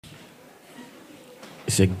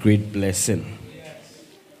It's a great blessing.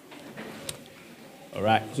 All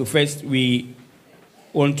right. So first, we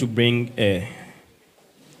want to bring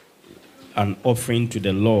an offering to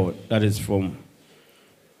the Lord. That is from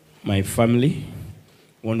my family.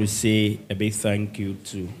 I want to say a big thank you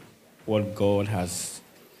to what God has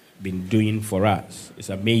been doing for us. It's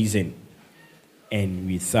amazing. And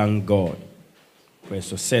we thank God for a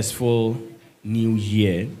successful new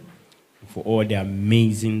year, for all the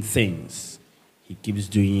amazing things He keeps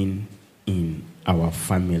doing in our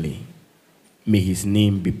family. May His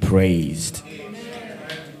name be praised.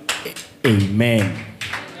 Amen.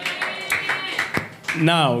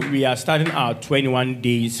 Now, we are starting our 21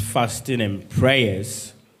 days fasting and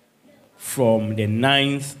prayers from the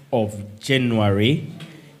 9th of January.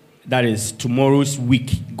 That is tomorrow's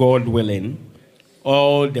week, God willing,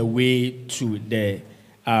 all the way to the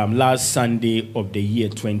last Sunday of the year,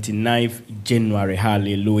 29th January.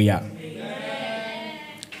 Hallelujah.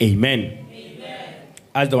 Amen. Amen.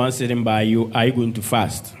 As the one sitting by you, are you going to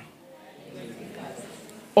fast?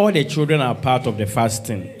 All the children are part of the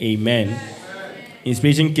fasting. Amen.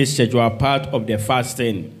 Inspiration Kids Church, you are part of the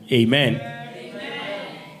fasting. Amen.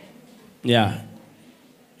 Yeah.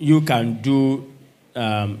 You can do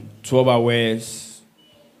 12 hours,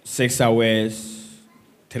 6 hours,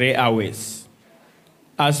 3 hours.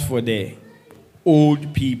 As for the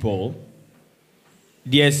old people,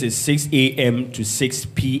 theirs is 6 a.m. to 6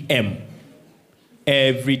 p.m.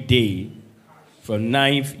 every day from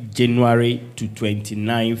 9th January to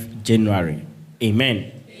 29th January.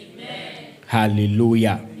 Amen. Amen.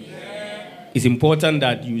 Hallelujah. Amen. It's important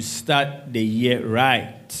that you start the year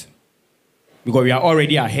right because we are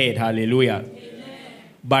already ahead. Hallelujah. Amen.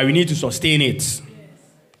 But we need to sustain it. Yes.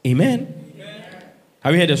 Amen.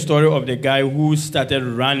 Have you heard the story of the guy who started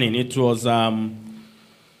running? It was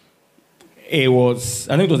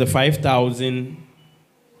I think it was a 5,000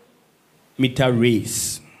 meter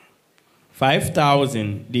race.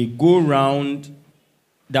 5,000, they go round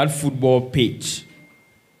that football pitch.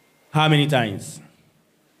 How many times?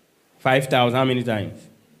 5,000, how many times?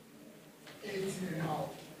 18.5.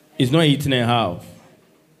 It's not 18.5.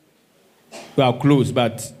 We are close,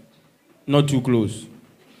 but not too close.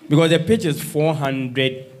 Because the pitch is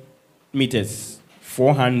 400 meters.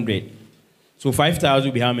 400. So 5,000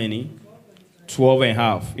 will be how many?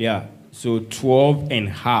 12.5. Yeah. So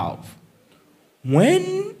 12.5.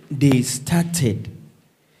 When they started,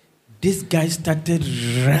 this guy started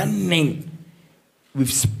running with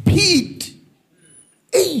speed.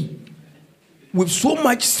 Hey! With so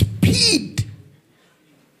much speed.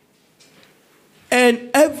 And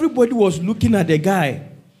everybody was looking at the guy.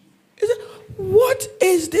 He said, what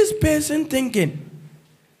is this person thinking?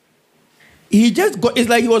 He just got, it's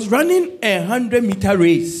like he was running a 100-meter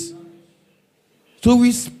race. So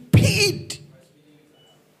with speed.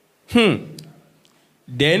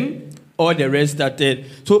 Then all the rest started.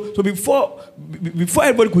 So before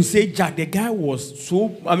everybody could say Jack, the guy was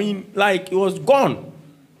like he was gone.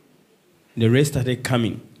 The rest started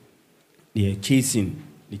coming. They are chasing.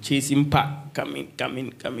 The chasing pack coming.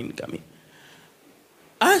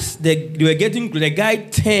 As they were getting to the guy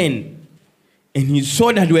turned and he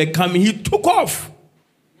saw that they were coming, he took off.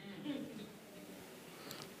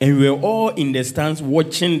 And we were all in the stands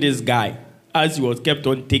watching this guy as he was kept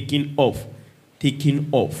on taking off. You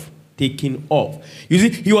see,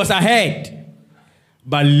 he was ahead.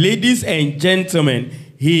 But ladies and gentlemen,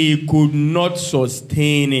 he could not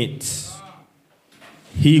sustain it.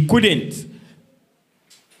 He couldn't.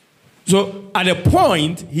 So at a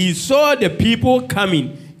point, he saw the people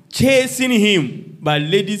coming, chasing him. But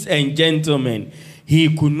ladies and gentlemen,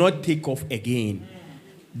 he could not take off again.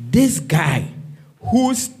 This guy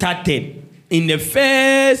who started in the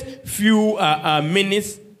first few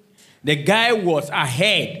minutes, the guy was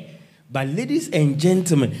ahead. But ladies and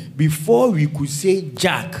gentlemen, before we could say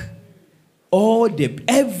Jack,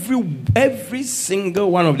 every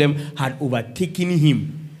single one of them had overtaken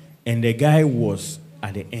him. And the guy was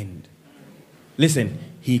at the end. Listen,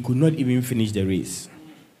 he could not even finish the race.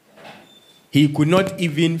 He could not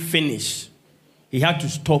even finish. He had to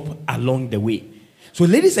stop along the way. So,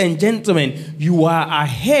 ladies and gentlemen, you are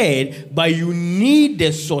ahead, but you need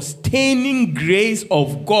the sustaining grace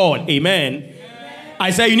of God. Amen.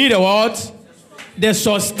 I say you need a what? The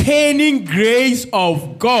sustaining grace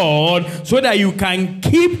of God so that you can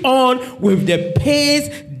keep on with the pace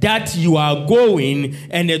that you are going.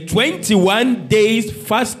 And the 21 days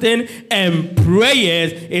fasting and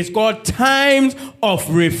prayers is called times of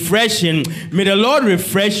refreshing. May the Lord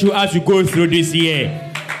refresh you as you go through this year.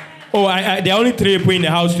 Oh, there are only 3 people in the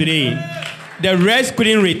house today. The rest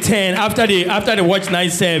couldn't return after the watch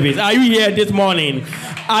night service. Are you here this morning?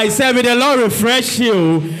 I said, may the Lord refresh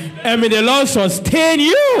you and may the Lord sustain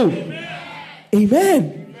you.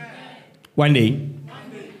 Amen. One day,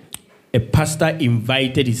 a pastor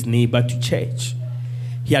invited his neighbor to church.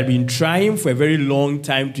 He had been trying for a very long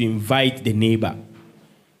time to invite the neighbor.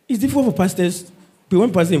 It's difficult for pastors.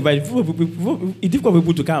 When pastors invite, it's difficult for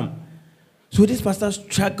people to come. So this pastor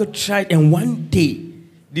tried, and one day,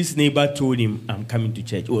 this neighbor told him, I'm coming to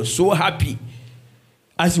church. He was so happy.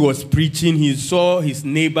 As he was preaching, he saw his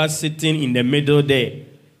neighbor sitting in the middle there,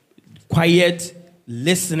 quiet,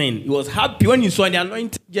 listening. He was happy when he saw the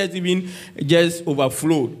anointing just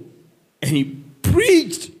overflowed. And he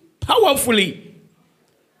preached powerfully.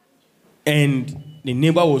 And the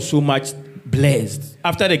neighbor was so much blessed.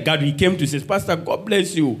 After the gathering, he came to say, Pastor, God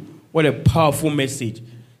bless you. What a powerful message.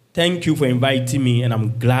 Thank you for inviting me, and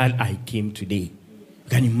I'm glad I came today. You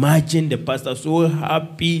can imagine the pastor so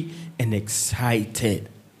happy and excited.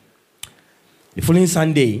 The following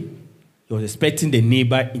Sunday, he was expecting the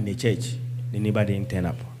neighbor in the church. The neighbor didn't turn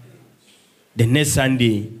up. The next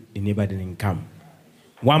Sunday, the neighbor didn't come.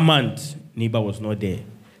 1 month, neighbor was not there.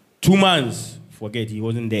 2 months, forget, he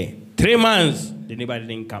wasn't there. 3 months, the neighbor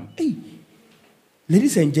didn't come. Hey,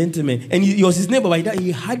 ladies and gentlemen, and he was his neighbor, but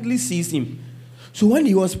he hardly sees him. So when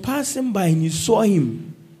he was passing by and he saw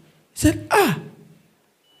him, he said,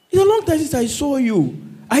 it's a long time since I saw you.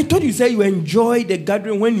 I thought you said you enjoyed the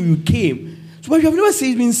gathering when you came. So, but you have never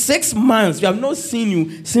seen, it's been 6 months. We have not seen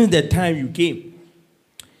you since the time you came.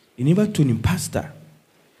 The neighbor told him, Pastor,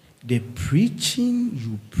 the preaching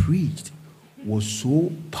you preached was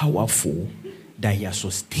so powerful that he has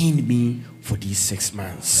sustained me for these 6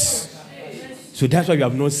 months. So that's why you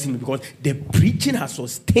have not seen me, because the preaching has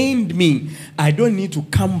sustained me. I don't need to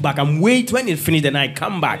come back. I'm waiting when it's finished, then I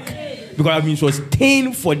come back. Because I've been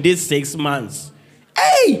sustained for these 6 months.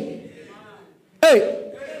 Hey!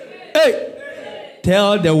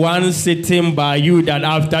 Tell the one sitting by you that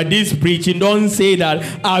after this preaching, don't say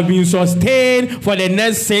that I've been sustained for the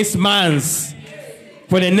next 6 months.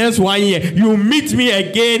 For the next 1 year. You meet me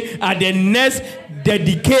again at the next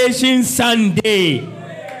dedication Sunday.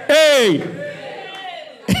 Hey!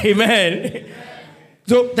 Amen.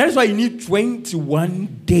 So that's why you need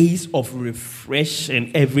 21 days of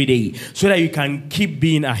refreshing every day so that you can keep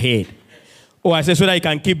being ahead. Oh, I said so that you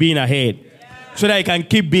can keep being ahead. So that you can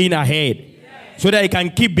keep being ahead. So that you can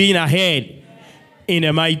keep being ahead. In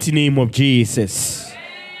the mighty name of Jesus.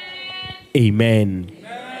 Amen.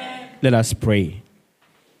 Let us pray.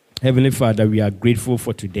 Heavenly Father, we are grateful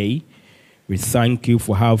for today. We thank you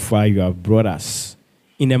for how far you have brought us.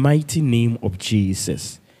 In the mighty name of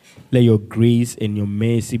Jesus, let your grace and your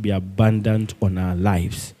mercy be abundant on our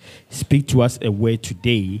lives. Speak to us a word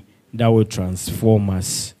today that will transform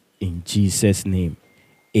us. In Jesus' name,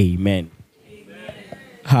 amen. Amen.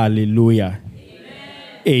 Hallelujah.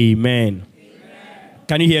 Amen. Amen. Amen.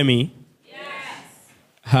 Can you hear me? Yes.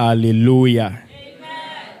 Hallelujah.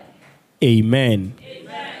 Amen. Amen.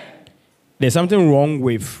 Amen. There's something wrong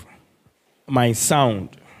with my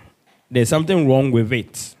sound. There's something wrong with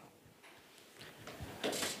it.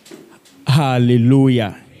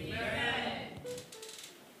 Hallelujah. Amen.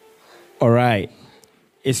 All right.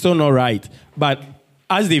 It's still not right. But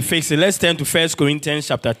as they fix it, let's turn to 1 Corinthians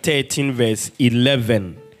chapter 13, verse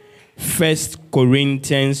 11. 1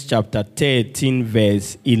 Corinthians chapter 13,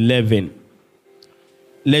 verse 11.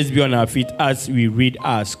 Let's be on our feet as we read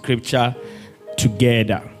our scripture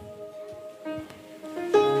together.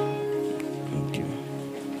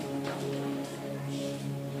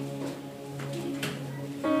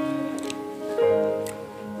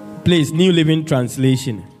 Please, New Living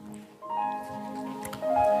Translation.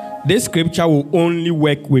 This scripture will only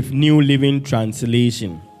work with New Living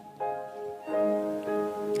Translation.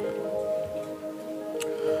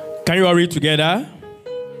 Can you all read together?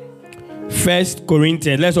 1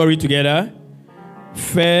 Corinthians. Let's all read together.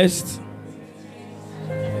 First.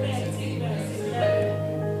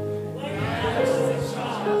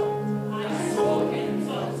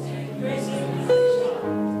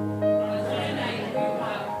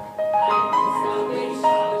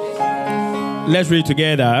 Let's read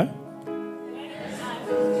together.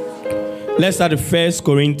 Let's start the 1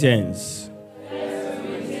 Corinthians.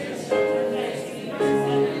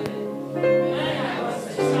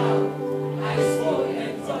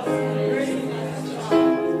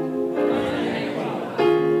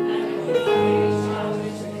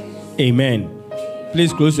 Amen.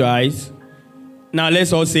 Please close your eyes. Now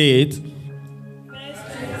let's all say it.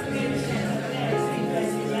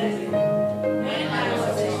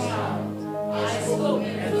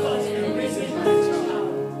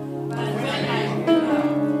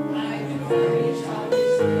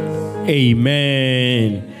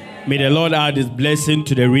 Amen. May the Lord add his blessing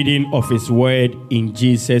to the reading of his word in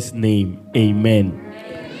Jesus' name.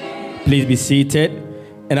 Amen. Please be seated.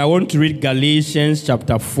 And I want to read Galatians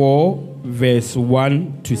chapter 4, verse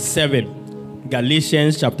 1 to 7.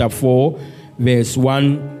 Galatians chapter 4, verse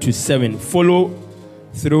 1 to 7. Follow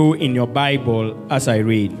through in your Bible as I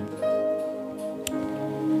read.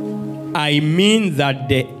 I mean that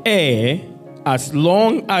the heir, as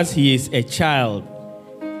long as he is a child,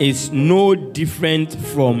 is no different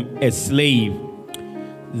from a slave,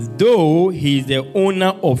 though he is the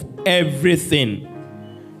owner of everything.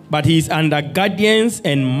 But he is under guardians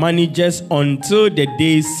and managers until the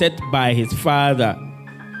day set by his father.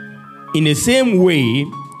 In the same way,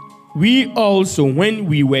 we also, when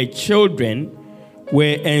we were children,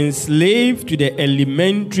 were enslaved to the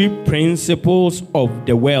elementary principles of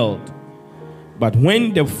the world. But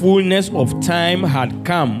when the fullness of time had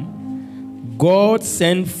come, God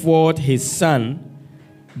sent forth his Son,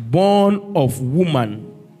 born of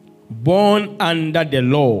woman, born under the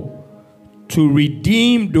law, to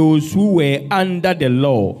redeem those who were under the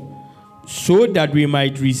law, so that we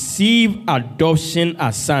might receive adoption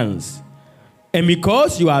as sons. And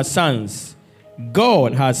because you are sons,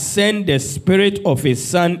 God has sent the Spirit of his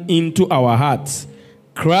Son into our hearts,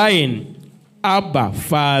 crying, Abba,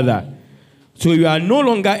 Father. So you are no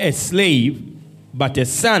longer a slave, but a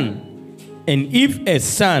son. And if a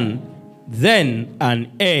son, then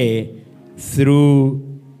an heir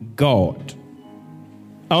through God.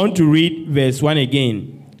 I want to read verse 1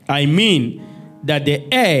 again. I mean that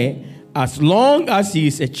the heir, as long as he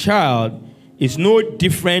is a child, is no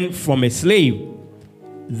different from a slave,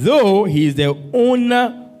 though he is the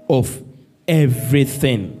owner of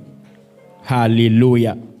everything.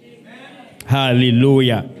 Hallelujah. Amen.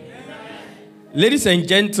 Hallelujah. Amen. Ladies and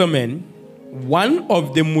gentlemen, one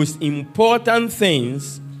of the most important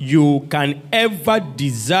things you can ever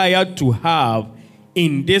desire to have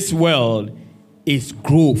in this world is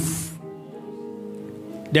growth.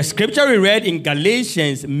 The scripture we read in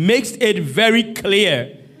Galatians makes it very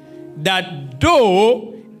clear that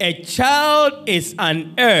though a child is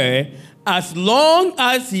an heir, as long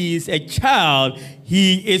as he is a child,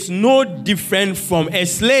 he is no different from a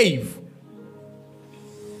slave.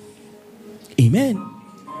 Amen.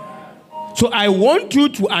 So I want you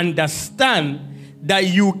to understand that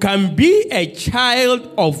you can be a child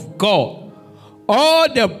of God.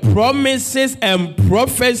 All the promises and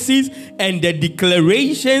prophecies and the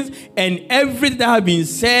declarations and everything that have been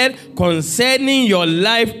said concerning your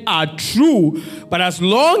life are true. But as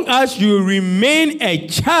long as you remain a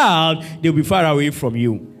child, they'll be far away from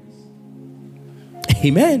you.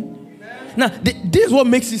 Amen. Now, this is what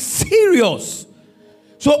makes it serious.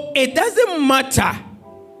 So it doesn't matter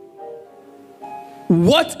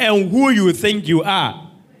what and who you think you are.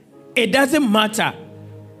 It doesn't matter.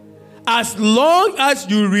 As long as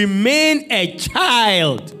you remain a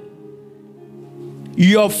child,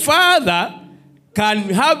 your father can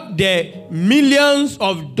have the millions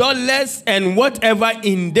of dollars and whatever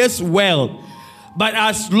in this world. But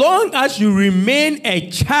as long as you remain a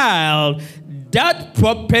child, that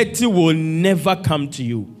property will never come to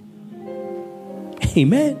you.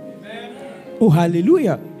 Amen. Amen. Oh,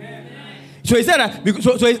 hallelujah. Amen. So he said that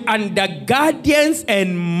so it's under guardians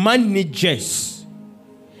and managers.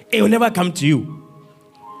 It will never come to you.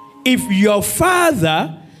 If your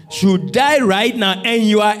father should die right now and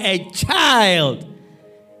you are a child,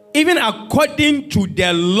 even according to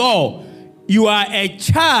the law, you are a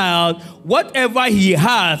child, whatever he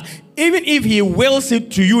has, even if he wills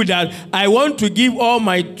it to you that I want to give all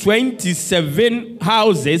my 27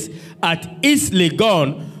 houses at East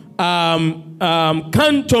Legon,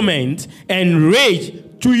 Cantonment and Rage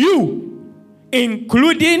to you,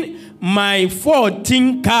 including my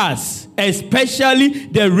 14 cars, especially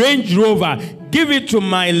the Range Rover. Give it to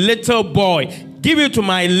my little boy. Give it to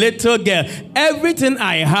my little girl. Everything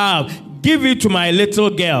I have, give it to my little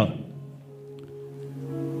girl.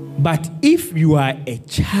 But if you are a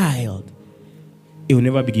child, it will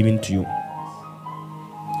never be given to you.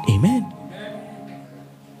 Amen.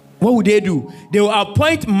 What would they do? They will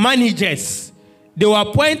appoint managers. They will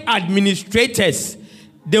appoint administrators.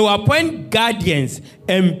 They will appoint guardians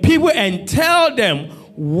and people and tell them,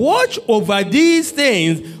 watch over these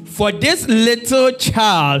things for this little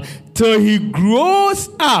child till he grows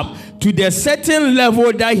up to the certain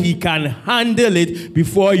level that he can handle it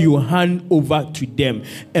before you hand over to them.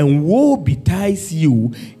 And woe betides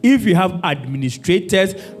you if you have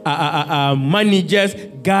administrators, managers,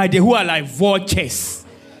 guardians who are like vultures.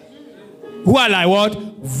 Who are like what?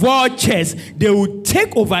 Vultures. They will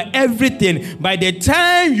take over everything. By the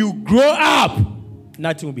time you grow up,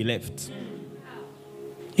 nothing will be left.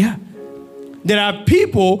 Yeah. There are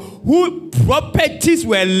people who properties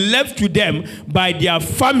were left to them by their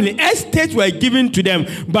family. Estates were given to them.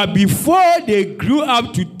 But before they grew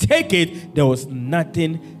up to take it, there was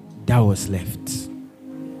nothing that was left.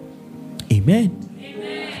 Amen.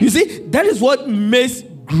 Amen. You see, that is what makes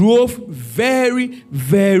growth very,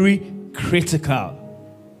 very critical.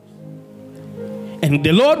 And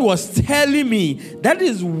the Lord was telling me that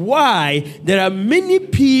is why there are many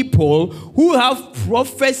people who have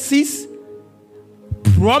prophecies,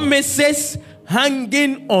 promises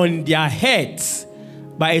hanging on their heads,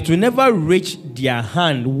 but it will never reach their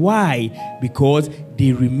hand. Why? Because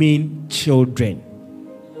they remain children.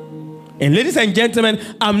 And ladies and gentlemen,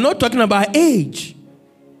 I'm not talking about age.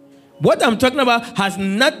 What I'm talking about has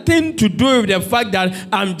nothing to do with the fact that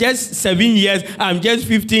I'm just 7 years, I'm just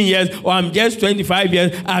 15 years, or I'm just 25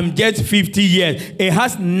 years, I'm just 50 years. It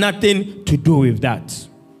has nothing to do with that.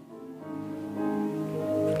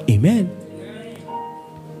 Amen.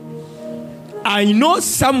 I know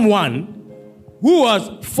someone who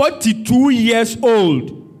was 42 years old,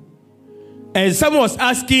 and someone was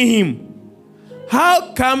asking him,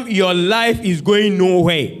 how come your life is going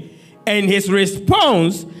nowhere? And his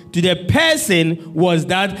response to the person was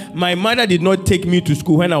that my mother did not take me to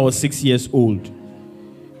school when I was 6 years old.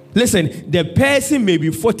 Listen, the person may be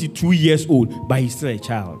 42 years old, but he's still a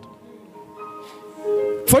child.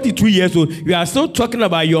 42 years old, you are still talking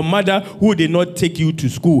about your mother who did not take you to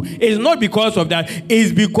school. It's not because of that.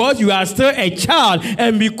 It's because you are still a child.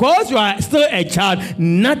 And because you are still a child,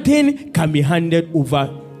 nothing can be handed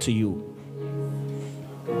over to you.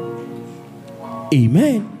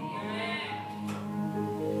 Amen.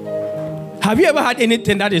 Have you ever had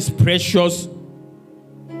anything that is precious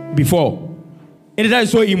before? Anything that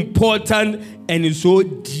is so important and is so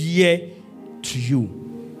dear to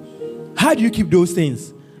you? How do you keep those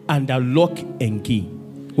things? Under lock and key.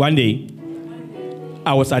 One day,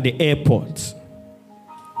 I was at the airport.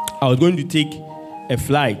 I was going to take a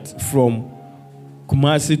flight from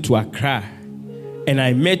Kumasi to Accra. And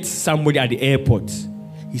I met somebody at the airport.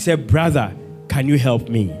 He said, brother, can you help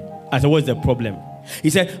me? I said, what's the problem? He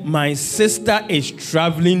said, my sister is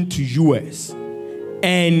traveling to US.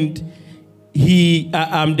 And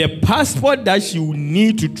the passport that she will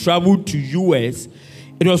need to travel to US,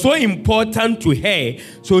 it was so important to her.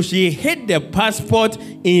 So she hid the passport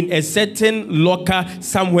in a certain locker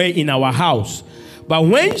somewhere in our house. But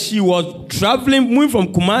when she was traveling, moving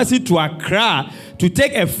from Kumasi to Accra to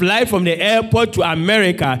take a flight from the airport to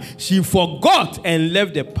America, she forgot and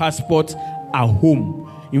left the passport at home.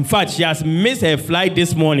 In fact, she has missed her flight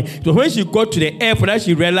this morning. So when she got to the airport, that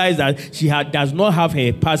she realized that she does not have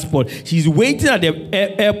her passport. She's waiting at the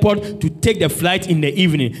airport to take the flight in the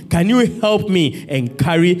evening. Can you help me and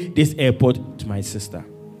carry this airport to my sister?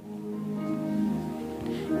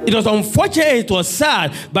 It was unfortunate, it was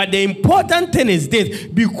sad, but the important thing is this.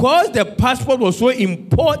 Because the passport was so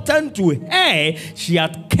important to her, she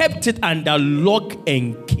had kept it under lock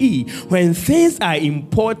and key. When things are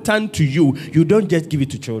important to you, you don't just give it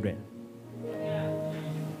to children.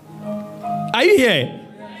 Are you here?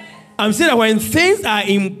 I'm saying that when things are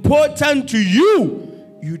important to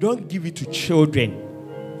you, you don't give it to children.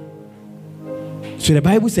 So the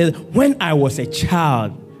Bible says, when I was a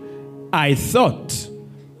child, I thought,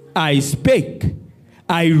 I spake,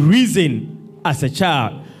 I reasoned as a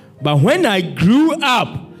child. But when I grew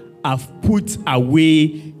up, I've put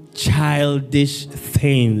away childish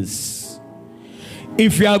things.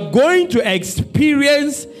 If you are going to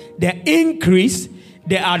experience the increase,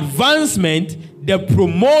 the advancement, the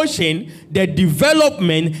promotion, the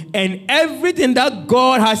development, and everything that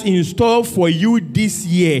God has in store for you this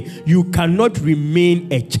year, you cannot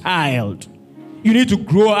remain a child. You need to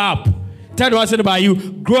grow up. Tell me what I said about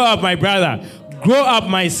you. Grow up, my brother. Grow up,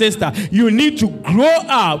 my sister. You need to grow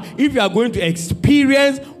up if you are going to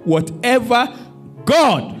experience whatever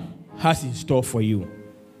God has in store for you.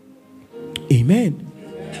 Amen.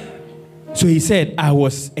 So he said, I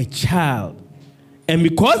was a child. And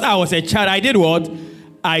because I was a child, I did what?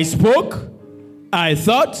 I spoke, I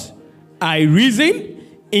thought, I reasoned.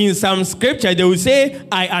 In some scripture, they will say,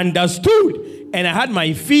 I understood, and I had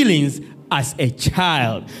my feelings as a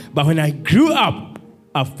child. But when I grew up,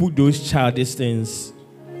 I've put those childish things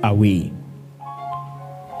away.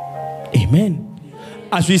 Amen.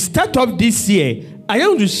 As we start off this year, I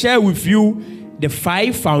want to share with you the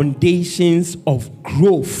 5 foundations of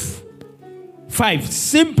growth. 5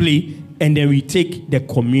 simply, and then we take the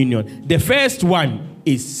communion. The first one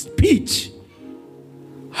is speech.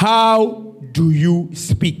 How do you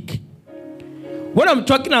speak? What I'm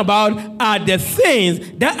talking about are the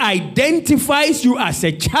things that identifies you as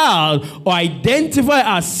a child or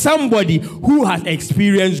identify as somebody who has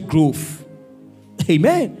experienced growth.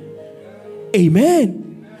 Amen.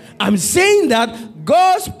 Amen. I'm saying that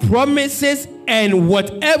God's promises and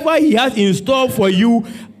whatever He has in store for you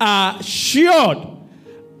are assured.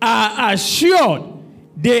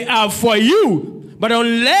 They are for you. But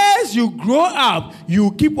unless you grow up,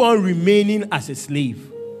 you keep on remaining as a slave.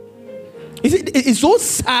 It's so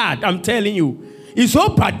sad, I'm telling you. It's so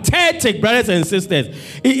pathetic, brothers and sisters.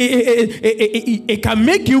 It can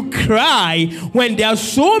make you cry when there are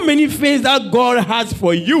so many things that God has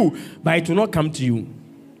for you, but it will not come to you.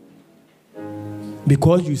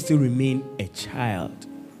 Because you still remain a child.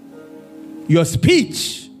 Your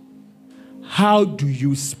speech, how do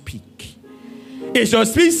you speak? Is your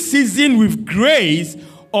speech seasoned with grace,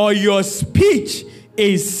 or your speech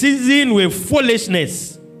is seasoned with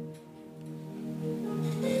foolishness?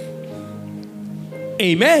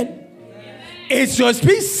 Amen. Is your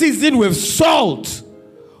speech seasoned with salt,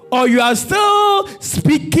 or you are still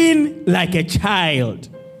speaking like a child?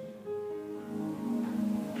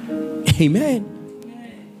 Amen.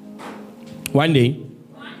 One day,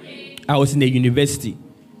 I was in the university,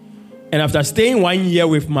 and after staying 1 year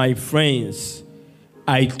with my friends,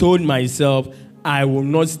 I told myself I will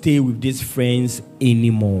not stay with these friends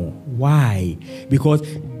anymore. Why? Because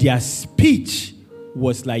their speech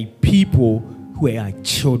was like people who are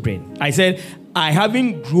children. I said, I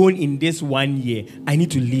haven't grown in this 1 year. I need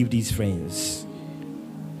to leave these friends.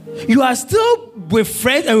 You are still with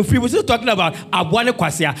friends and with people still talking about Abuane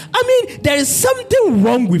Kwasia. I mean, there is something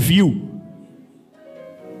wrong with you.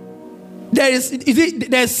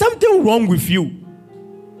 There's something wrong with you.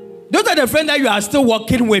 Those are the friends that you are still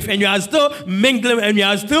working with, and you are still mingling, and you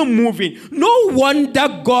are still moving. No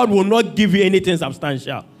wonder God will not give you anything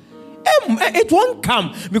substantial. It won't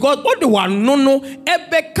come, because what the one no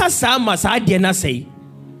ebe kasa masa diena say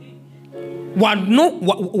one no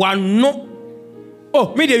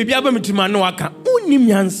oh me dey bia ba mitima no aka unim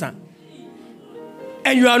yansa,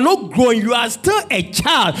 and you are not growing. You are still a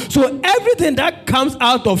child, so everything that comes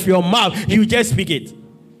out of your mouth, you just speak it.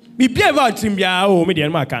 Me bia about timbia oh me dey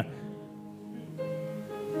aka.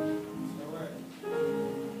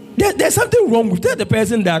 There's something wrong with that. The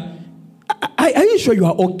person that are you sure you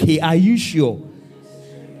are okay? Are you sure?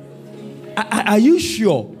 Are you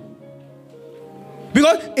sure?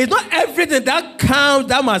 Because it's not everything that comes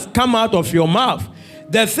that must come out of your mouth.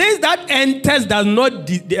 The things that enters does not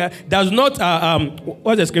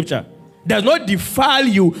what's the scripture? Does not defile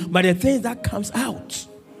you, but the things that comes out.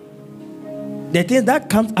 The things that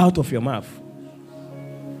comes out of your mouth.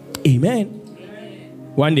 Amen.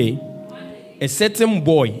 One day, a certain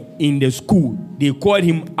boy in the school, they called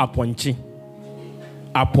him Aponchi.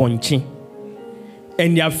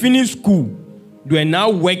 And they are finished school. They are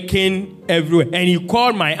now working everywhere. And he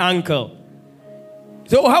called my uncle.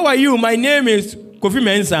 So, how are you? My name is Kofi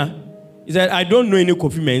Mensah. He said, I don't know any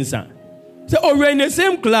Kofi Mensah. He said, oh, we're in the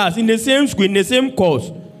same class, in the same school, in the same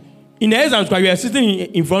course. In the exam square, you are sitting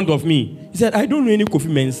in front of me. He said, I don't know any Kofi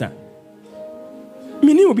Mensah.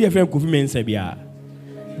 My name will be a friend Kofi Mensah.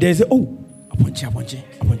 They say, oh, Aponchi.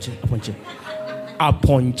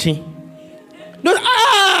 No, no,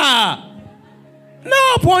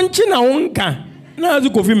 Aponchi na unka. Na azu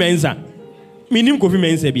Kofi Mensah. Minim Kofi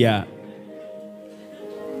Mensah biya.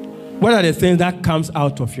 What are the things that comes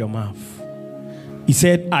out of your mouth? He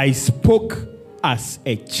said, I spoke as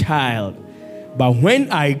a child, but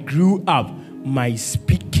when I grew up, my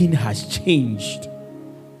speaking has changed.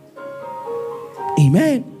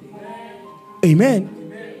 Amen. Amen.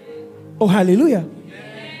 Oh, hallelujah.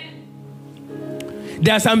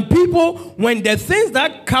 There are some people, when the things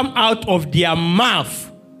that come out of their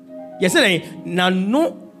mouth, yesterday,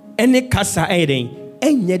 no any kasa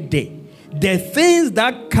any day, the things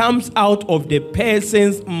that comes out of the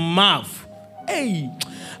person's mouth. Hey,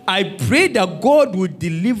 I pray that God will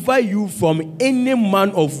deliver you from any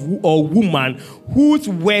man or woman whose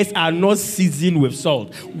words are not seasoned with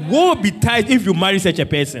salt. Woe betide if you marry such a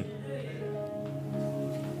person.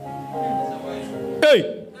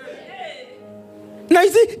 Hey. Now you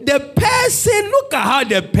see, the person, look at how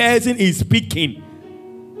the person is speaking.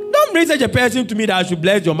 Don't bring such a person to me that I should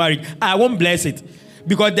bless your marriage. I won't bless it.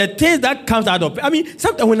 Because the things that comes out of,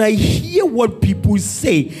 sometimes when I hear what people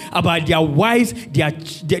say about their wives, their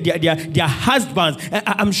husbands,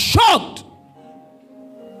 I'm shocked.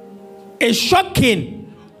 It's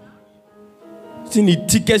shocking.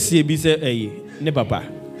 Ne papa.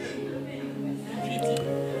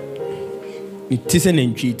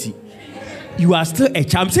 You are still a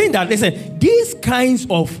child. I'm saying that, listen, these kinds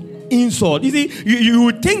of insult. You see,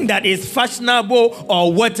 you think that it's fashionable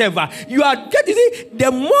or whatever. You see, the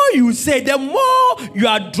more you say, the more you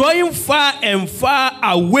are drawing far and far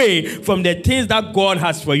away from the things that God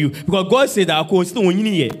has for you. Because God said that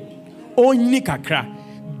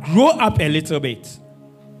grow up a little bit.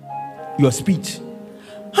 Your speech.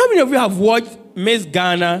 How many of you have watched Miss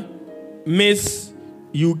Ghana, Miss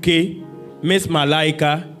UK, Miss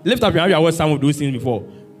Malaika? Lift up your hand. I watched some of those things before.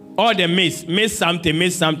 All the miss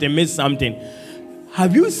something.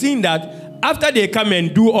 Have you seen that after they come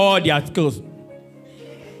and do all their skills?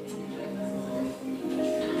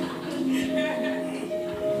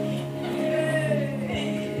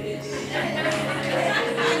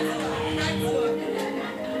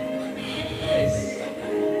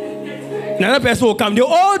 Another person will come. They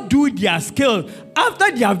all do their skills.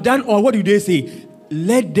 After they have done all, what do they say?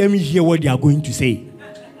 Let them hear what they are going to say.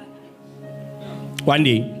 One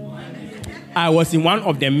day, I was in one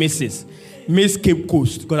of the misses, Miss Cape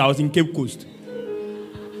Coast, because I was in Cape Coast.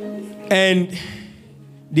 And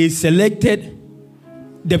they selected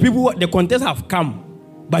the people, the contests have come,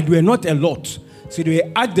 but they were not a lot. So they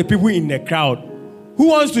asked the people in the crowd, who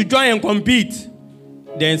wants to join and compete?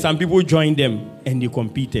 Then some people joined them and they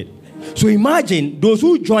competed. So imagine those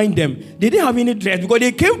who joined them, they didn't have any dress because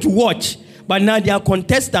they came to watch, but now they are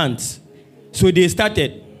contestants. So they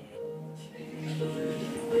started.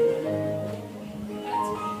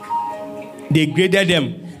 They graded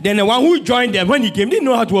them. Then the one who joined them, when he came, didn't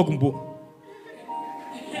know how to walk.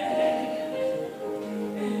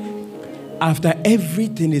 After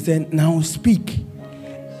everything, they said, now speak.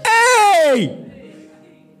 Hey!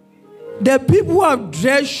 The people who have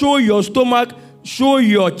dressed, show your stomach, show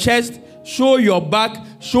your chest, show your back,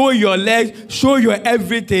 show your legs, show your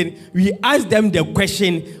everything. We ask them the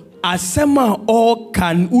question, Asema all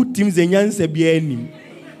can utim zenyan sebieni.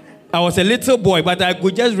 I was a little boy, but I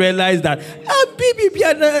could just realize that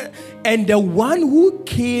and the one who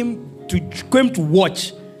came to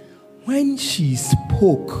watch, when she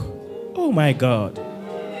spoke, oh my God,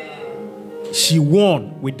 she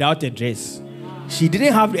won without a dress. She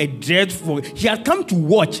didn't have a dress for. She had come to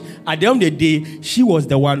watch. At the end of the day, she was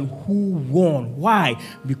the one who won. Why?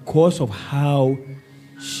 Because of how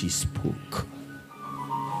she spoke.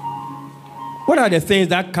 What are the things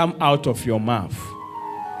that come out of your mouth?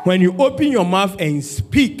 When you open your mouth and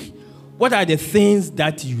speak, what are the things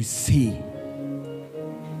that you say?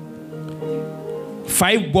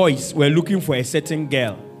 5 boys were looking for a certain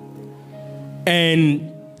girl.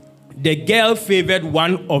 And the girl favored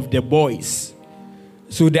one of the boys.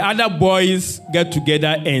 So the other boys got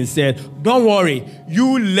together and said, don't worry,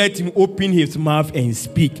 you let him open his mouth and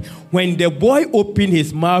speak. When the boy opened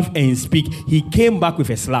his mouth and speak, he came back with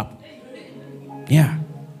a slap. Yeah.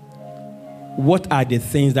 What are the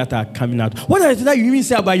things that are coming out? What are the things that you even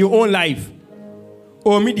say about your own life?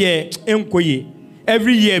 Oh, me there,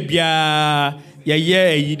 every year,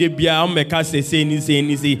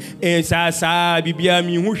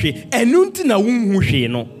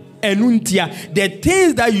 the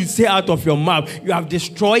things that you say out of your mouth, you have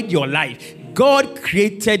destroyed your life. God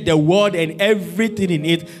created the world and everything in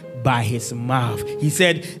it by his mouth. He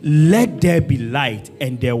said, let there be light,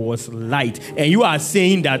 and there was light. And you are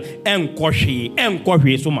saying that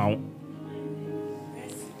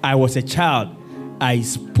I was a child. I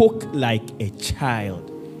spoke like a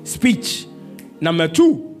child. Speech. Number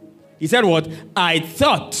 2, he said what? I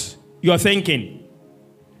thought. You're thinking.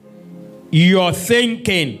 You're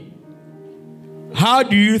thinking. How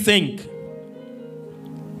do you think?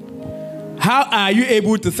 How are you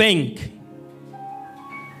able to think?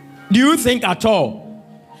 Do you think at all?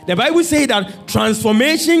 The Bible says that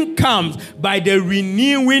transformation comes by the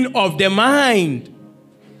renewing of the mind.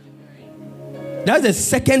 That's the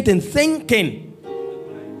second thing, thinking.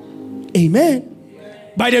 Amen.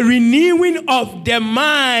 By the renewing of the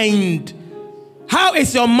mind. How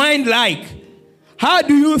is your mind like? How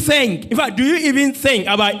do you think? In fact, do you even think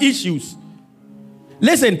about issues?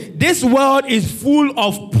 Listen, this world is full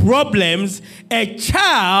of problems. A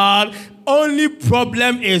child, only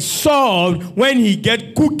problem is solved when he gets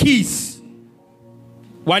cookies.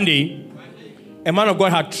 One day, a man of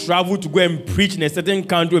God had traveled to go and preach in a certain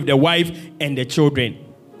country with the wife and the children.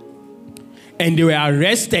 And they were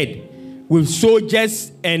arrested with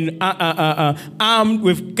soldiers and armed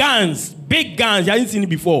with guns, big guns. You haven't seen it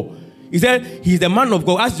before. He said he's the man of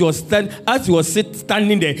God. As he was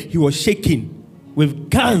standing there, he was shaking with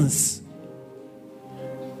guns.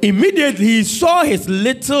 Immediately, he saw his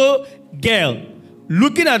little girl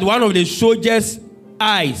looking at one of the soldiers'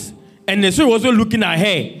 eyes. And the soldier was also looking at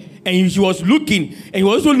her. And she was looking, and he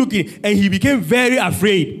was also looking, and he became very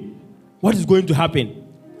afraid. What is going to happen?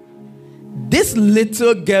 This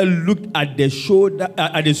little girl looked at the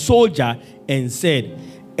soldier and said,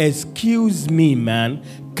 "Excuse me, man,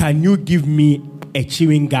 can you give me a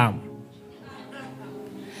chewing gum?"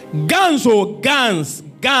 Guns, oh, guns.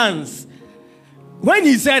 When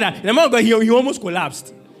he said that, the man of God, he almost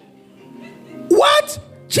collapsed. What?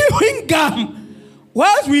 Chewing gum?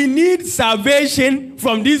 Whilst we need salvation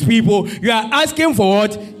from these people, you are asking for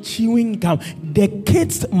what? Chewing gum. The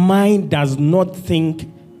kid's mind does not think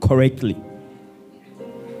correctly.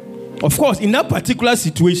 Of course, in that particular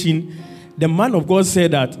situation, the man of God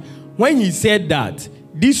said that when he said that,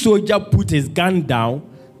 this soldier put his gun down,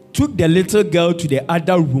 took the little girl to the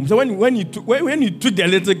other room. So when he took the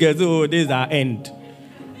little girl, said, "Oh, this is our end."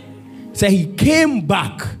 So he came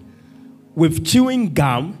back with chewing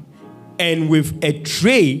gum and with a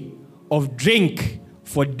tray of drink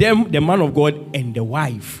for them, the man of God and the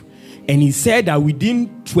wife. And he said that within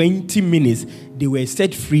 20 minutes, they were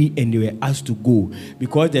set free and they were asked to go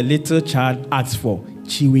because the little child asked for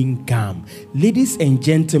chewing gum. Ladies and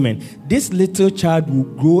gentlemen, this little child will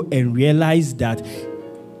grow and realize that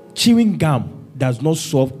chewing gum does not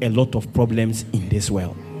solve a lot of problems in this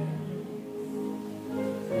world.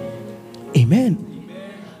 Amen.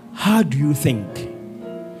 How do you think?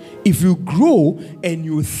 If you grow and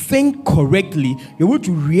you think correctly, you're going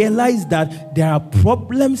to realize that there are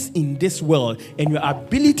problems in this world, and your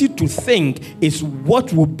ability to think is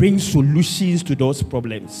what will bring solutions to those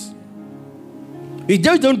problems. You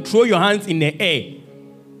just don't throw your hands in the air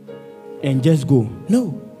and just go.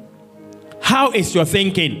 No. How is your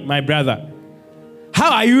thinking, my brother?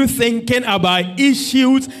 How are you thinking about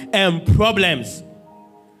issues and problems?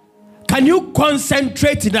 Can you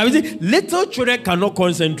concentrate? Little children cannot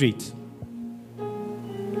concentrate.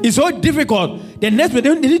 It's so difficult. The next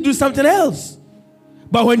minute they need to do something else.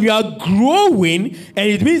 But when you are growing, and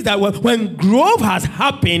it means that when growth has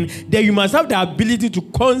happened, then you must have the ability to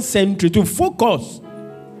concentrate, to focus,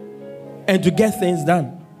 and to get things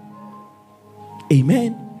done.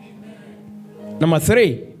 Amen. Number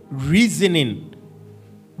 3, reasoning.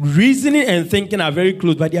 Reasoning and thinking are very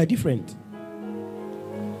close, but they are different.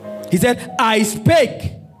 He said, "I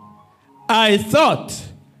spake, I thought,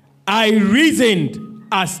 I reasoned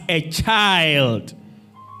as a child."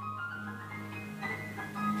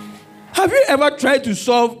 Have you ever tried to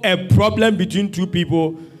solve a problem between two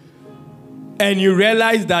people and you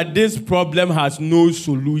realize that this problem has no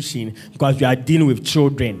solution because you are dealing with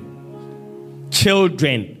children?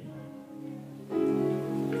 Children.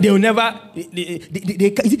 They will never,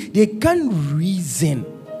 they can't reason.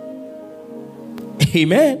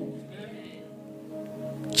 Amen.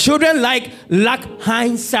 Children lack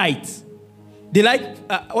hindsight. They like,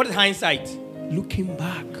 what is hindsight? Looking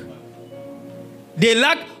back. They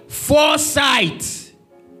lack foresight,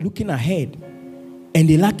 looking ahead. And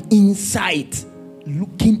they lack insight,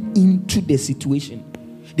 looking into the situation.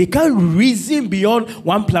 They can't reason beyond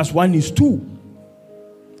 1 + 1 is 2.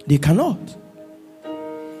 They cannot.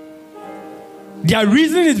 Their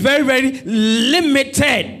reasoning is very, very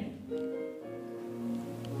limited.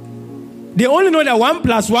 They only know that 1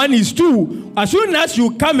 + 1 is 2. As soon as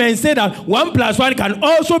you come and say that 1 + 1 can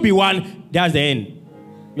also be 1, that's the end.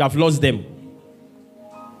 You have lost them.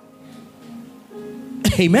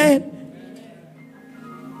 Amen.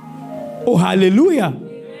 Oh, hallelujah.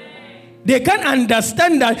 They can't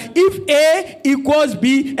understand that if A equals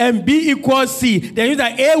B and B equals C, then means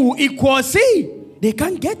that A will equal C. They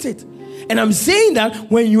can't get it. And I'm saying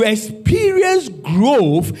that when you experience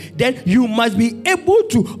growth, then you must be able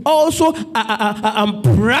to also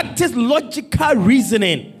practice logical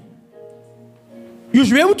reasoning. You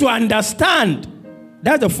should be able to understand.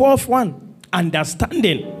 That's the 4th one.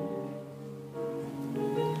 Understanding.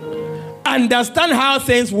 Understand how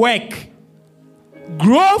things work.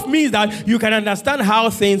 Growth means that you can understand how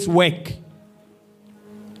things work.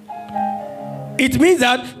 It means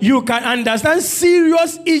that you can understand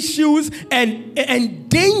serious issues and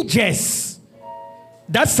dangers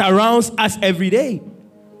that surrounds us every day.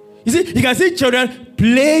 You see, you can see children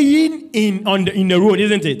playing in the road,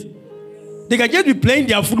 isn't it? They can just be playing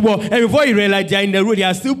their football, and before you realize they are in the road, they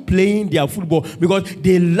are still playing their football because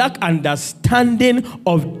they lack understanding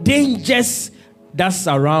of dangers that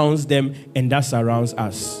surrounds them and that surrounds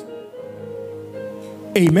us.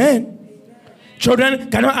 Amen. Children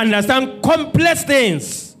cannot understand complex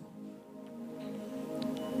things.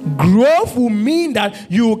 Growth will mean that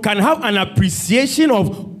you can have an appreciation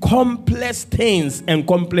of complex things and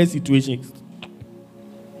complex situations.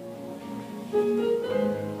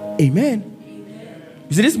 Amen.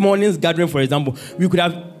 You see, this morning's gathering, for example, we could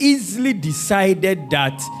have easily decided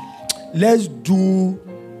that let's do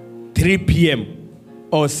 3 p.m.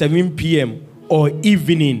 or 7 p.m. or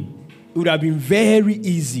evening, it would have been very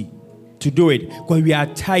easy to do it because we are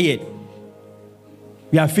tired.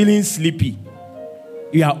 We are feeling sleepy.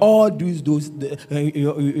 We are all those and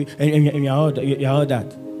you are all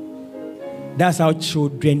that. That's how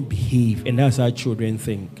children behave, and that's how children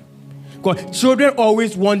think. Because children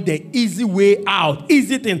always want the easy way out,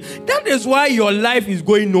 easy things. That is why your life is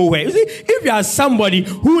going nowhere. You see, if you are somebody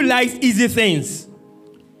who likes easy things,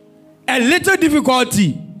 a little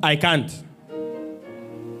difficulty, I can't.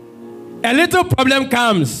 A little problem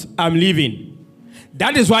comes, I'm leaving.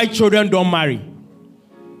 That is why children don't marry.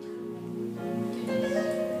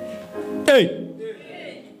 Hey,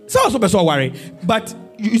 so worry. But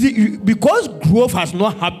you see, because growth has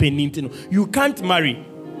not happened, you can't marry.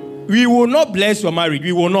 We will not bless your marriage.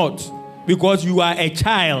 We will not. Because you are a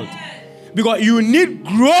child. Because you need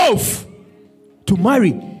growth to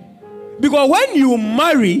marry. Because when you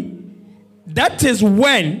marry, that is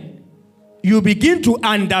when you begin to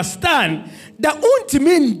understand that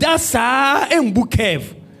ultimately that's a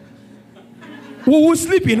bukev. We will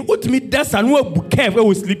sleep in ultimately that's a bukev. We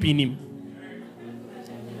will sleep in him.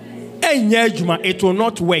 It will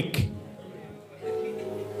not work.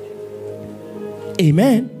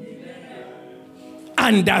 Amen.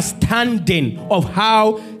 Understanding of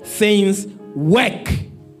how things work.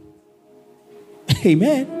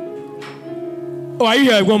 Amen. Oh, are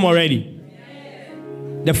you here already?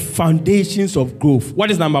 The foundations of growth.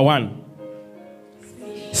 What is number 1?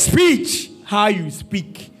 Speech. How you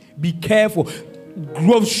speak. Be careful.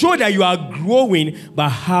 Growth. Show that you are growing by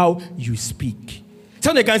how you speak.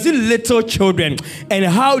 So they can see little children and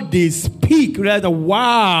how they speak. Realize that,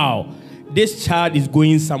 wow, this child is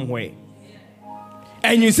going somewhere.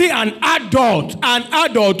 And you see an adult.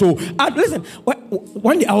 Listen,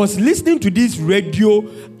 one day I was listening to this radio.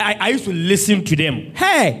 I used to listen to them.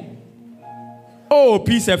 Hey,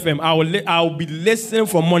 Peace FM. I'll be listening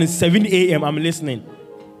from morning 7 a.m. I'm listening.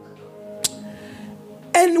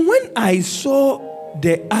 And when I saw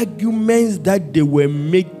the arguments that they were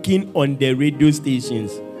making on the radio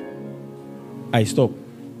stations, I stopped.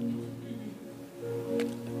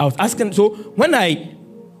 I was asking. So when I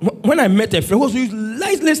met a friend who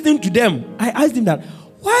likes listening to them, I asked him that,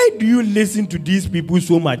 why do you listen to these people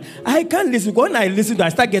so much? I can't listen. When I listen to, I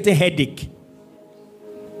start getting headache.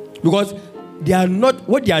 Because they are not,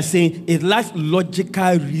 what they are saying, it lacks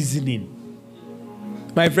logical reasoning.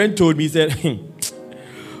 My friend told me, he said,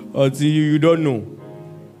 you don't know.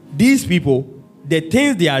 These people, the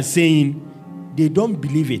things they are saying, they don't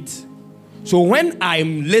believe it. So when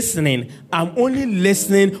I'm listening, I'm only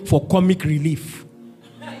listening for comic relief.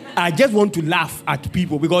 I just want to laugh at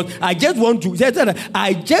people because I just want to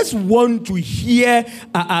hear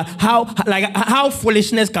how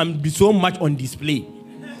foolishness can be so much on display.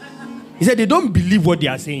 He said they don't believe what they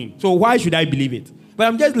are saying. So why should I believe it? But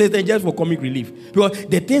I'm just listening just for comic relief. Because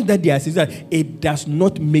the things that they are saying, it does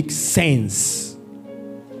not make sense.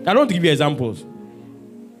 I don't want to give you examples.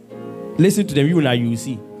 Listen to them, you will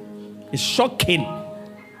see. It's shocking.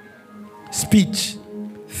 Speech,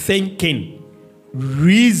 thinking,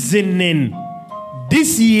 reasoning.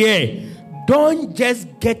 This year, don't just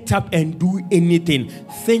get up and do anything.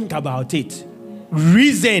 Think about it.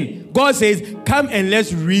 Reason. God says, come and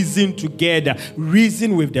let's reason together.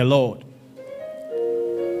 Reason with the Lord.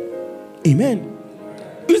 Amen.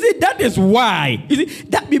 You see, that is why. You see,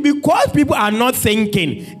 that because people are not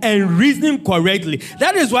thinking and reasoning correctly.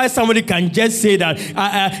 That is why somebody can just say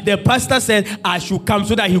that the pastor said I should come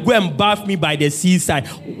so that he go and bath me by the seaside.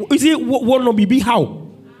 You see, what no be how?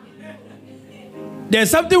 There's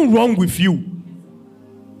something wrong with you.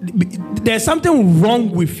 There's something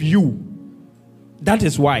wrong with you. That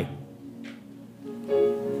is why.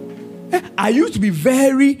 I used to be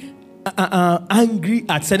very angry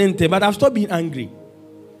at certain things, but I've stopped being angry.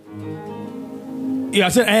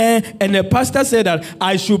 And the pastor said that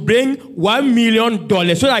I should bring $1 million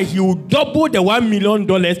so that he will double the $1 million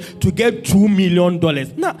to get $2 million.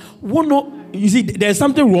 Now, you see, there's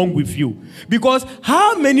something wrong with you. Because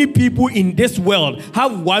how many people in this world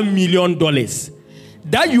have $1 million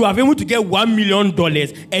that you are able to get $1 million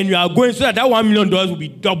and you are going so that $1 million will be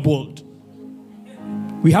doubled?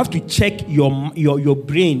 We have to check your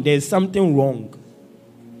brain. There's something wrong.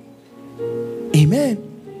 Amen.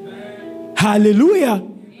 Hallelujah.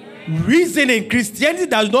 Reasoning. Christianity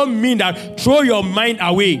does not mean that throw your mind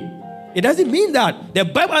away. It doesn't mean that. The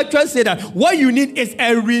Bible actually says that what you need is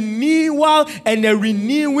a renewal and a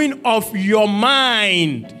renewing of your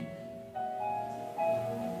mind.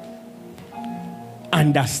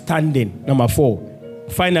 Understanding. Number 4.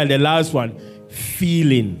 Finally, the last one.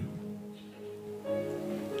 Feeling.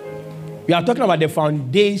 We are talking about the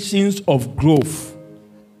foundations of growth.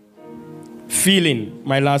 Feeling,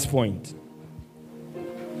 my last point.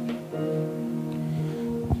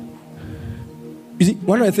 You see,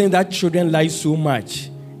 one of the things that children like so much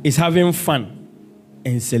is having fun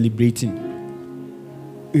and celebrating.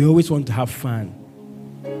 We always want to have fun.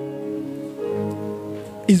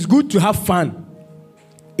 It's good to have fun.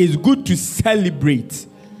 It's good to celebrate.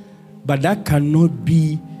 But that cannot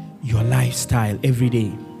be your lifestyle every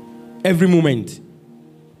day, every moment.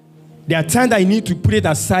 There are times that you need to put it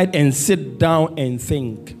aside and sit down and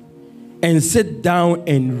think. And sit down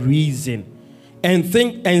and reason. And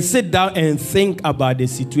think and sit down and think about the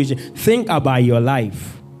situation. Think about your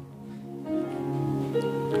life.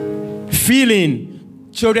 Feeling.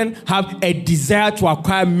 Children have a desire to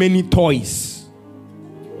acquire many toys.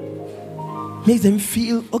 Makes them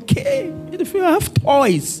feel okay. They feel I have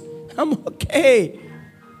toys. I'm okay.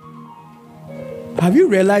 Have you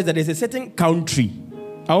realized that there's a certain country?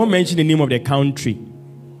 I won't mention the name of the country.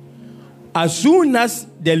 As soon as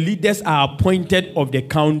the leaders are appointed of the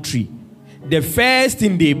country, the first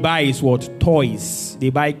thing they buy is what? Toys. They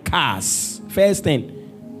buy cars. First thing.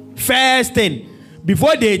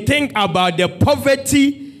 Before they think about the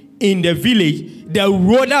poverty in the village, the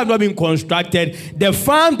road that have not been constructed, the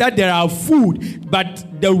farm that there are food, but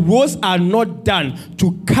the roads are not done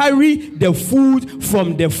to carry the food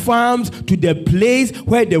from the farms to the place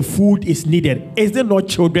where the food is needed. Is there not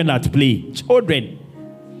children at play? Children.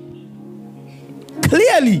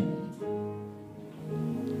 Clearly.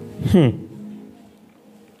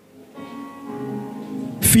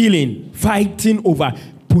 Feeling, fighting over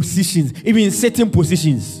positions, even certain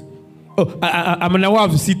positions. Oh, I'm the one who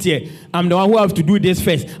have to sit here. I'm the one who have to do this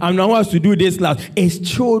first. I'm the one who has to do this last. It's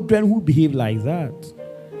children who behave like that.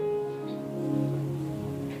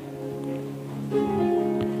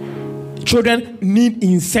 Children need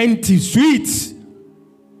incentives, sweets,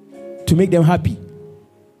 to make them happy.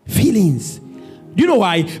 Feelings. Do you know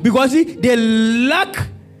why? Because they lack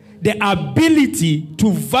the ability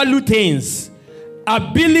to value things.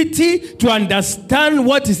 Ability to understand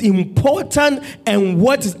what is important and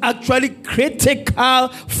what is actually critical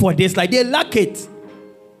for this. Like they lack it.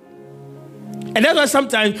 And that's why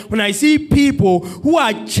sometimes when I see people who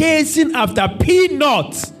are chasing after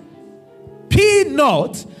peanuts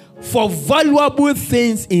for valuable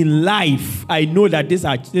things in life, I know that this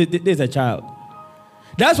is a child.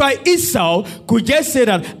 That's why Esau could just say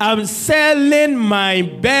that I'm selling my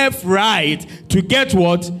birthright to get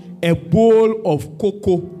what? A bowl of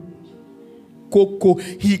cocoa.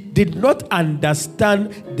 He did not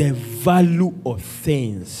understand the value of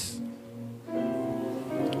things.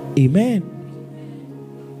 Amen.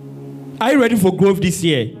 Are you ready for growth this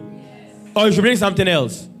year? Or you should bring something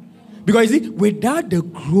else? Because you see, without the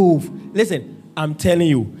growth, listen, I'm telling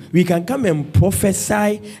you, we can come and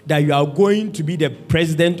prophesy that you are going to be the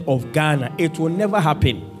president of Ghana. It will never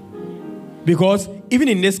happen. Because even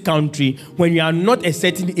in this country, when you are not a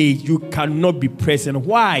certain age, you cannot be president.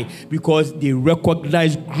 Why? Because they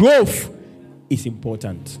recognize growth is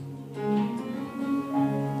important.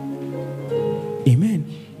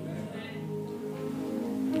 Amen.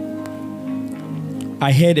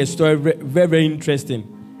 I heard a story, very, very interesting.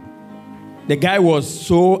 The guy was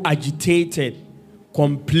so agitated,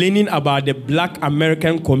 complaining about the Black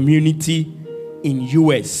American community in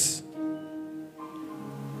U.S.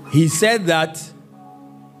 He said that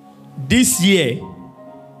this year,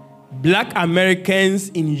 Black Americans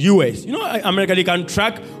in U.S., you know, America, they can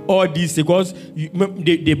track all this because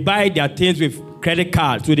they buy their things with credit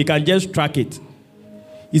cards, so they can just track it.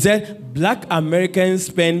 He said Black Americans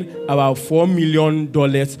spend about $4 million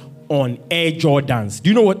on Air Jordans. Do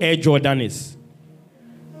you know what Air Jordan is?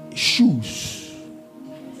 Shoes.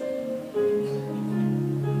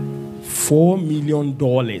 $4 million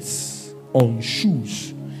on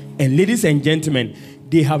shoes. And ladies and gentlemen,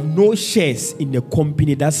 they have no shares in the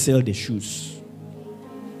company that sell the shoes.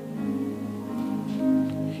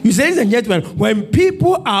 You see, ladies and gentlemen, when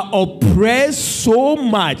people are oppressed so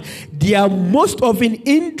much, they are most often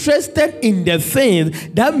interested in the things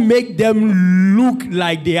that make them look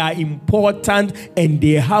like they are important and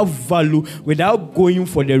they have value without going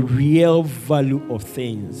for the real value of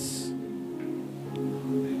things.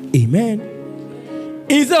 Amen.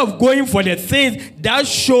 Instead of going for the things that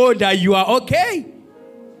show that you are okay.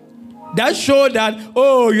 That show that,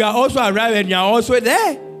 oh, you are also arrived and you are also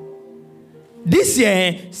there. This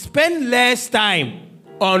year, spend less time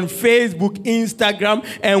on Facebook, Instagram,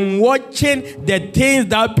 and watching the things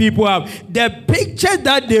that people have. The pictures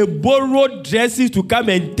that they borrow dresses to come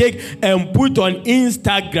and take and put on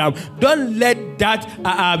Instagram. Don't let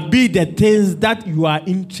that be the things that you are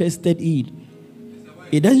interested in.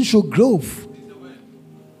 It doesn't show growth.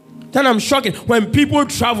 Then I'm shocked when people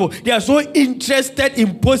travel. They are so interested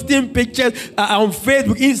in posting pictures on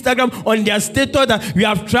Facebook, Instagram, on their status that we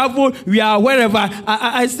have traveled, we are wherever.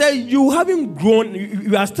 I say you haven't grown.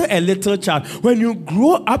 You are still a little child. When you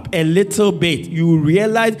grow up a little bit, you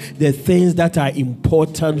realize the things that are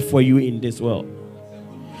important for you in this world.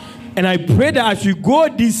 And I pray that as you go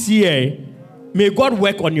this year, may God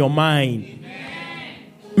work on your mind.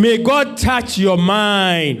 May God touch your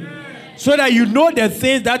mind. So that you know the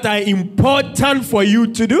things that are important for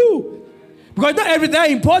you to do. Because not everything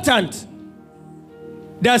is important.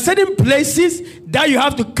 There are certain places that you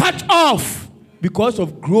have to cut off because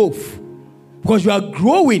of growth. Because you are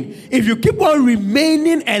growing. If you keep on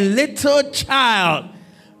remaining a little child,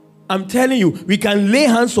 I'm telling you, we can lay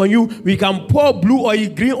hands on you. We can pour blue oil,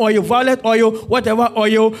 green oil, violet oil, whatever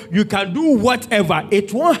oil. You can do whatever.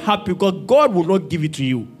 It won't happen because God will not give it to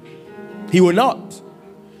you. He will not.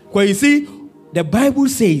 Because you see, the Bible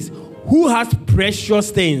says, who has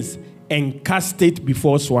precious things and cast it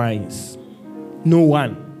before swines? No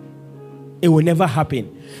one. It will never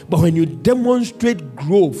happen. But when you demonstrate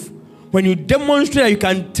growth, when you demonstrate that you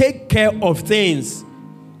can take care of things,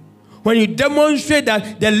 when you demonstrate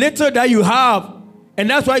that the little that you have, and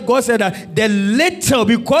that's why God said that the little,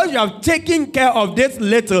 because you have taken care of this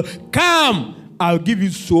little, come, I'll give you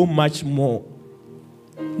so much more.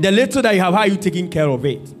 The little that you have, how are you taking care of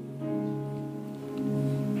it?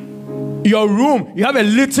 Your room, you have a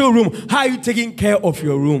little room. How are you taking care of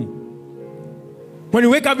your room? When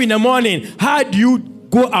you wake up in the morning, how do you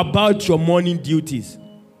go about your morning duties?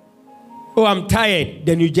 Oh, I'm tired.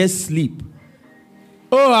 Then you just sleep.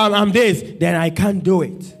 Oh, I'm this. Then I can't do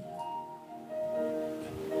it.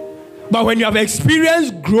 But when you have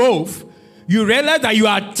experienced growth, you realize that you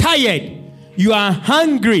are tired. You are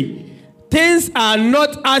hungry. Things are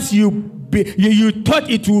not as you thought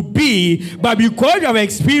it would be, but because you have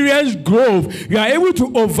experienced growth, you are able to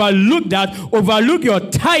overlook your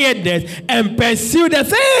tiredness and pursue the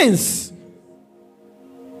things.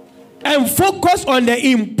 And focus on the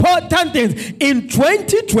important things. In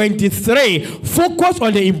 2023, focus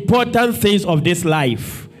on the important things of this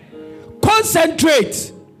life.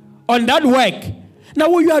 Concentrate on that work. Now,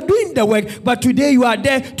 you are doing the work, but today you are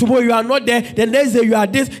there, tomorrow you are not there, the next day you are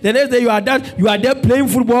this, the next day you are that, you are there playing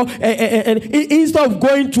football, and instead of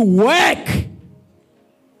going to work.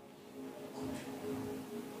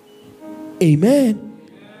 Amen.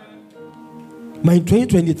 But in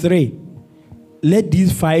 2023, let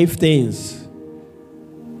these 5 things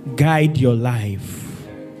guide your life,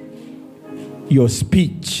 your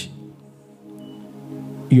speech,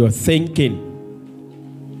 your thinking,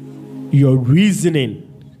 your reasoning,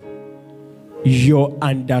 your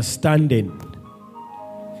understanding,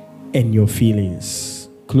 and your feelings.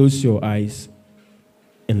 Close your eyes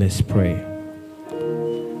and let's pray.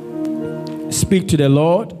 Speak to the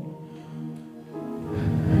Lord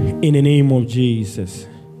in the name of Jesus.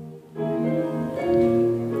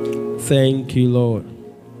 Thank you, Lord.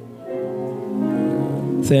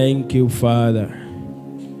 Thank you, Father.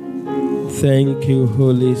 Thank you,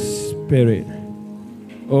 Holy Spirit.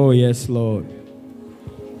 Oh, yes, Lord.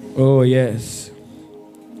 Oh, yes.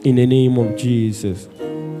 In the name of Jesus.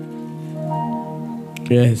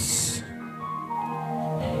 Yes.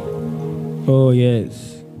 Oh,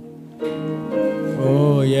 yes.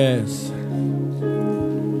 Oh, yes.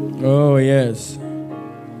 Oh, yes.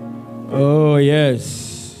 Oh,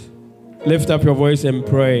 yes. Lift up your voice and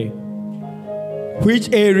pray.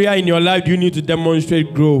 Which area in your life do you need to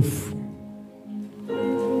demonstrate growth?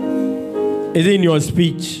 Is it in your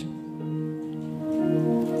speech?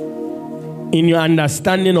 In your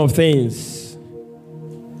understanding of things?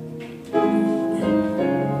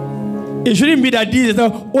 It shouldn't be that this is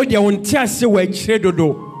oh, they won't say we're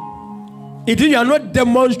it is you are not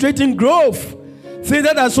demonstrating growth. Things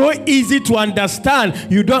that are so easy to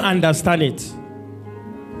understand, you don't understand it.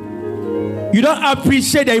 You don't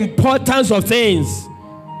appreciate the importance of things.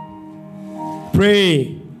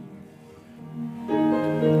 Pray.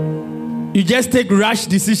 You just take rash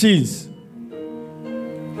decisions.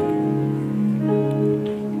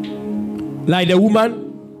 Like the woman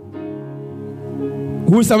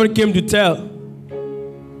who someone came to tell.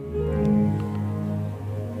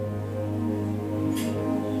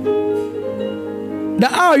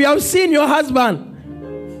 That, you have seen your husband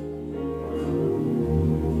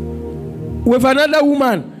with another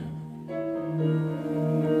woman.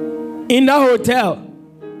 in that hotel.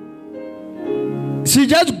 She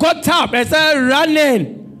just got up and started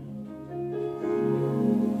running.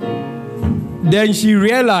 Then she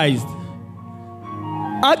realized,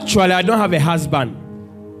 actually, I don't have a husband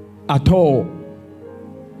at all.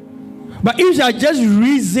 But if she had just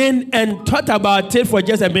reasoned and thought about it for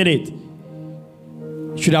just a minute,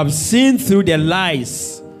 she should have seen through the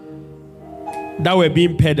lies that were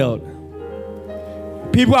being peddled.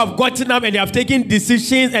 People have gotten up and they have taken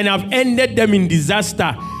decisions and have ended them in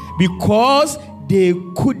disaster because they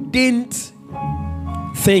couldn't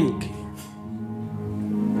think.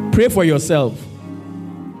 Pray for yourself.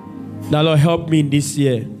 Now, Lord, help me in this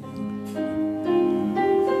year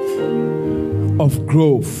of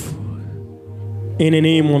growth. In the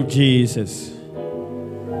name of Jesus.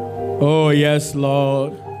 Oh, yes,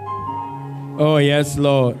 Lord. Oh, yes,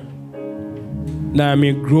 Lord. Now I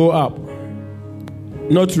may grow up.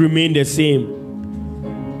 Not remain the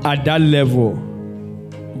same at that level,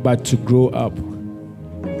 but to grow up.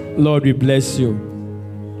 Lord, we bless you.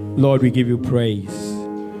 Lord, we give you praise.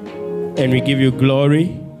 And we give you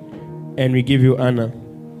glory. And we give you honor.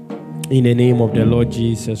 In the name of the Lord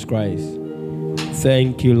Jesus Christ.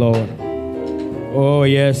 Thank you, Lord. Oh,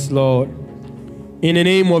 yes, Lord. In the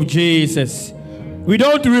name of Jesus. We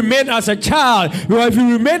don't remain as a child. Because if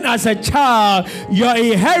you remain as a child, your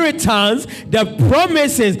inheritance, the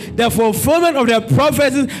promises, the fulfillment of the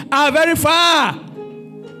prophecies are very far.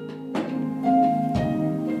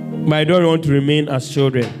 But I don't want to remain as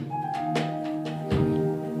children.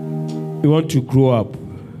 We want to grow up.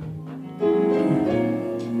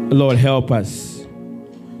 Lord, help us.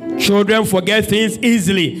 Children forget things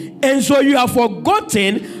easily. And so you have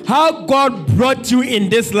forgotten how God brought you in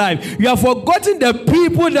this life. You have forgotten the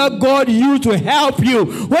people that God used to help you.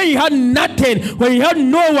 When you had nothing, when you had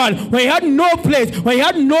no one, when you had no place, when you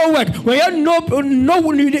had no work, when you had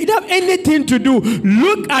you didn't have anything to do.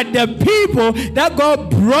 Look at the people that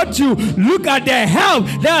God brought you. Look at the help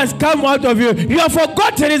that has come out of you. You have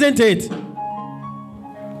forgotten, isn't it?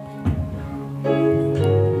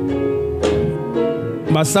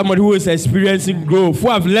 But somebody who is experiencing growth, who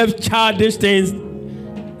have left childish things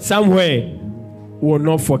somewhere, will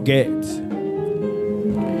not forget.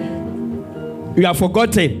 You have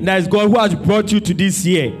forgotten that it's God who has brought you to this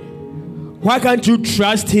year. Why can't you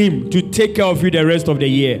trust Him to take care of you the rest of the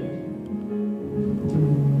year?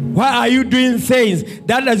 Why are you doing things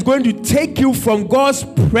that is going to take you from God's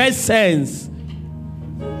presence?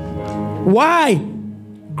 Why?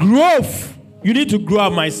 Growth. You need to grow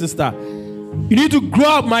up, my sister. You need to grow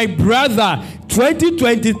up, my brother.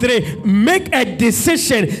 2023, make a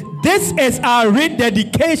decision. This is our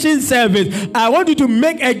rededication service. I want you to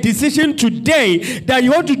make a decision today that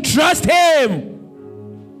you want to trust Him.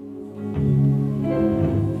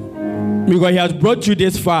 Because He has brought you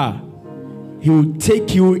this far. He will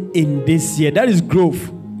take you in this year. That is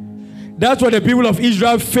growth. That's what the people of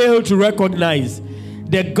Israel failed to recognize.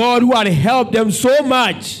 The God who had helped them so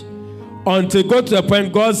much. Until go to the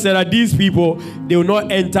point God said that these people, they will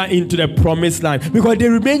not enter into the promised land because they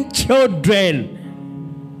remain children.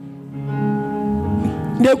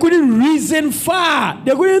 They couldn't reason far.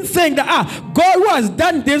 They couldn't think that God who has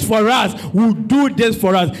done this for us will do this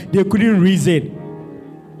for us. They couldn't reason.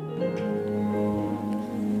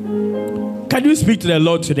 Can you speak to the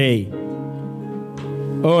Lord today?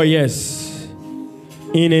 Oh yes.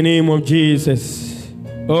 In the name of Jesus.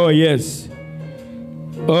 Oh yes.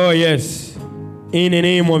 Oh, yes. In the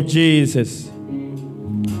name of Jesus.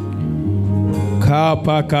 I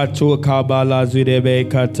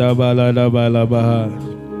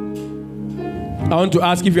want to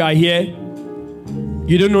ask if you are here,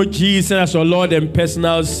 you don't know Jesus as your Lord and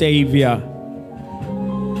personal Savior.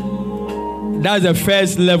 That's the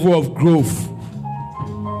first level of growth.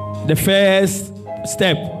 The first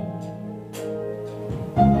step.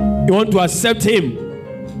 You want to accept Him.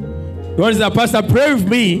 You want to say, Pastor, pray with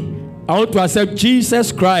me. I want to accept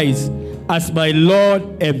Jesus Christ as my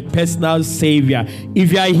Lord and personal Savior.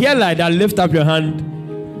 If you are here like that, lift up your hand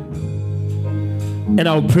and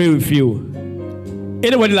I'll pray with you.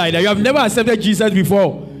 Anybody like that? You have never accepted Jesus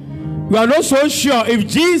before. You are not so sure if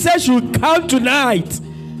Jesus should come tonight,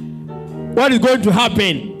 what is going to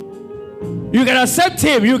happen? You can accept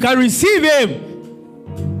Him. You can receive Him.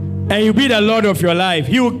 And He'll be the Lord of your life.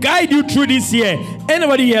 He will guide you through this year.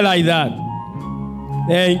 Anybody here like that?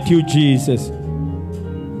 Thank you, Jesus.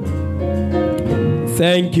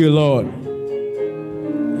 Thank you, Lord.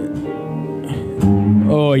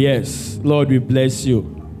 Oh, yes. Lord, we bless you.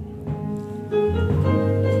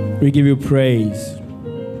 We give you praise.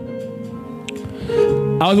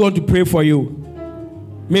 I also want to pray for you.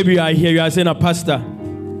 Maybe you are here, you are saying, Pastor,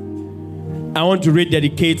 I want to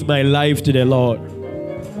rededicate my life to the Lord.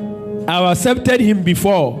 I've accepted Him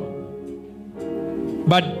before,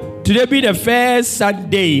 but today be the first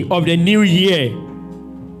Sunday of the new year.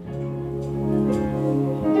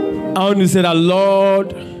 I want to say that,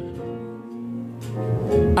 Lord,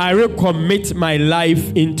 I recommit my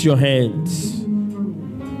life into your hands.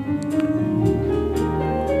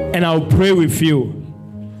 And I'll pray with you.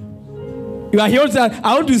 You are here,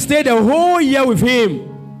 I want to stay the whole year with Him.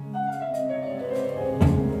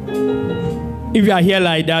 If you are here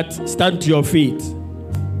like that, stand to your feet.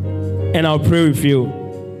 And I'll pray with you.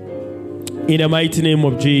 In the mighty name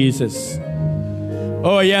of Jesus.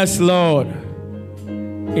 Oh, yes, Lord.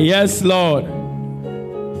 Yes, Lord.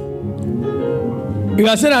 You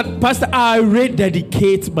are saying that, Pastor, I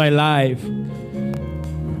rededicate my life.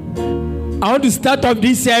 I want to start off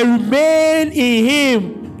this year, remain in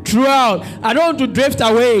Him throughout. I don't want to drift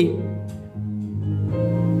away.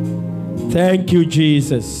 Thank you,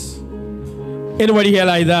 Jesus. Anybody here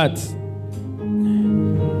like that?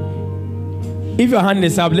 If your hand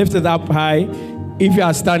is up, lift it up high. If you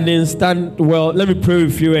are standing, stand well. Let me pray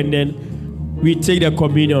with you and then we take the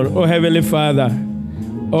communion. Oh, Heavenly Father.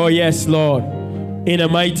 Oh, yes, Lord. In the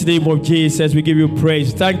mighty name of Jesus, we give you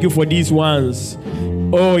praise. Thank you for these ones.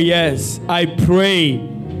 Oh, yes. I pray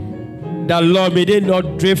that, Lord, may they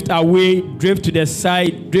not drift away, drift to the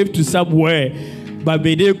side, drift to somewhere, but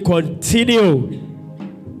may they continue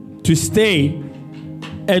to stay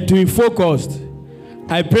and to be focused.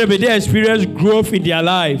 I pray may they experience growth in their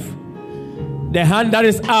life. The hand that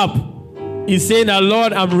is up is saying that,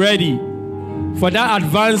 Lord, I'm ready for that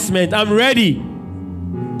advancement. I'm ready.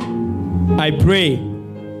 I pray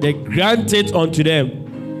they grant it unto them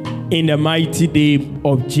in the mighty name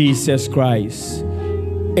of Jesus Christ.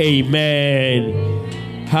 Amen.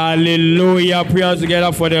 Hallelujah. Put your hands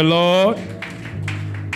together for the Lord.